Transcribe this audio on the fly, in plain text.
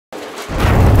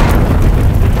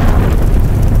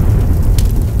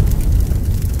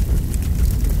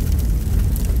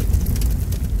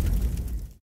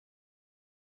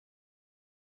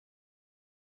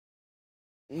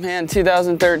Man,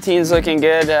 2013 is looking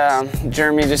good.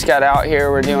 Jeremy just got out here.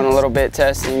 We're doing a little bit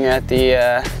testing at the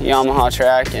Yamaha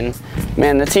track, and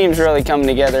man, the team's really coming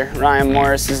together. Ryan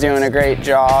Morais is doing a great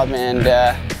job, and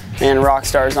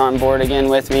Rockstar's on board again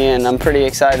with me, and I'm pretty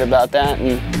excited about that.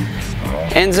 And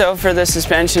Enzo for the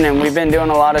suspension, and we've been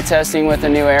doing a lot of testing with the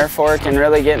new air fork and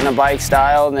really getting the bike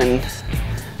styled. And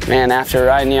man, after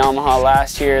riding Yamaha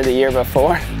last year, the year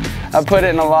before, I put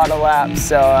in a lot of laps,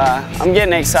 so I'm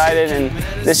getting excited, and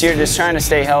this year just trying to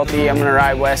stay healthy. I'm gonna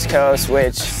ride West Coast,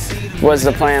 which was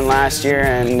the plan last year,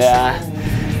 and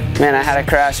man, I had a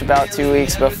crash about 2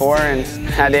 weeks before and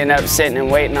had to end up sitting and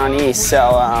waiting on East.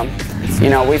 So you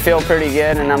know, we feel pretty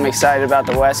good, and I'm excited about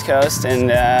the West Coast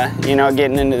and you know,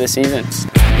 getting into the season.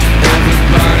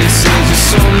 Everybody says you're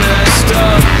so messed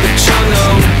up, but you're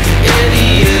no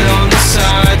idiot on the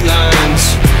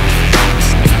sidelines.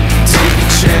 Take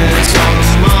a chance on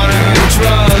a modern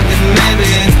drug, and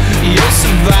maybe you'll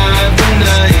survive the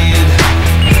night.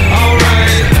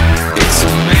 Alright, it's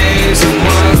amazing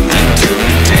what they do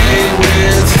today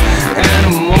with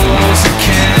animals and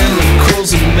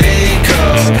chemicals and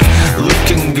makeup.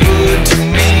 Looking good to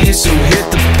me, so hit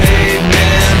the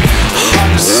pavement.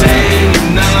 Hard to say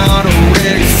you're not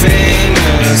already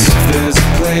famous. If there's a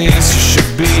place you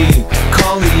should be,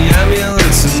 call the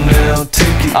ambulance and they'll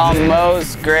take you there.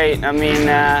 Mo's great. I mean,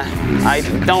 I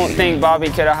don't think Bobby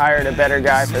could have hired a better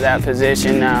guy for that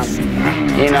position.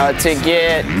 You know, to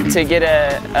get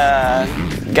a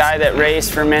guy that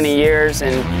raced for many years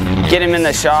and get him in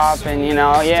the shop, and you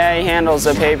know, yeah, he handles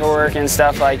the paperwork and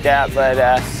stuff like that,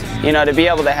 but you know, to be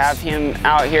able to have him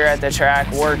out here at the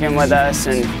track working with us,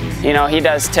 and you know, he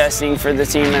does testing for the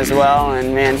team as well,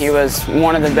 and man, he was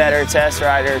one of the better test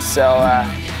riders, so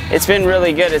it's been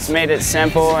really good. It's made it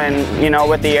simple, and you know,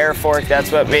 with the air fork,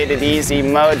 that's what made it easy.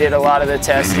 Mo did a lot of the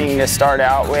testing to start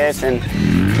out with, and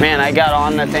man, I got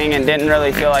on the thing and didn't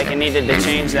really feel like I needed to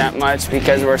change that much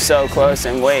because we're so close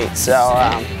in weight.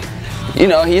 So you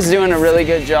know, he's doing a really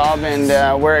good job,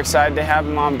 and we're excited to have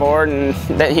him on board. And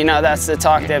that, you know, that's the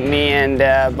talk that me and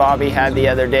Bobby had the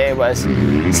other day was,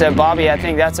 said, Bobby, I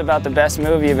think that's about the best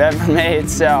move you've ever made.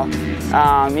 So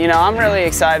you know, I'm really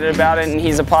excited about it, and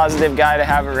he's a positive guy to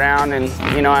have around. And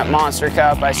you know, at Monster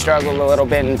Cup, I struggled a little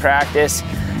bit in practice,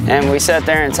 and we sat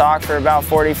there and talked for about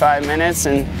 45 minutes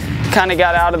and kind of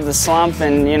got out of the slump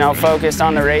and, you know, focused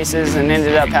on the races and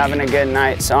ended up having a good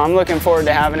night. So I'm looking forward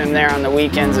to having him there on the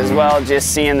weekends as well,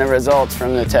 just seeing the results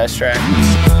from the test track.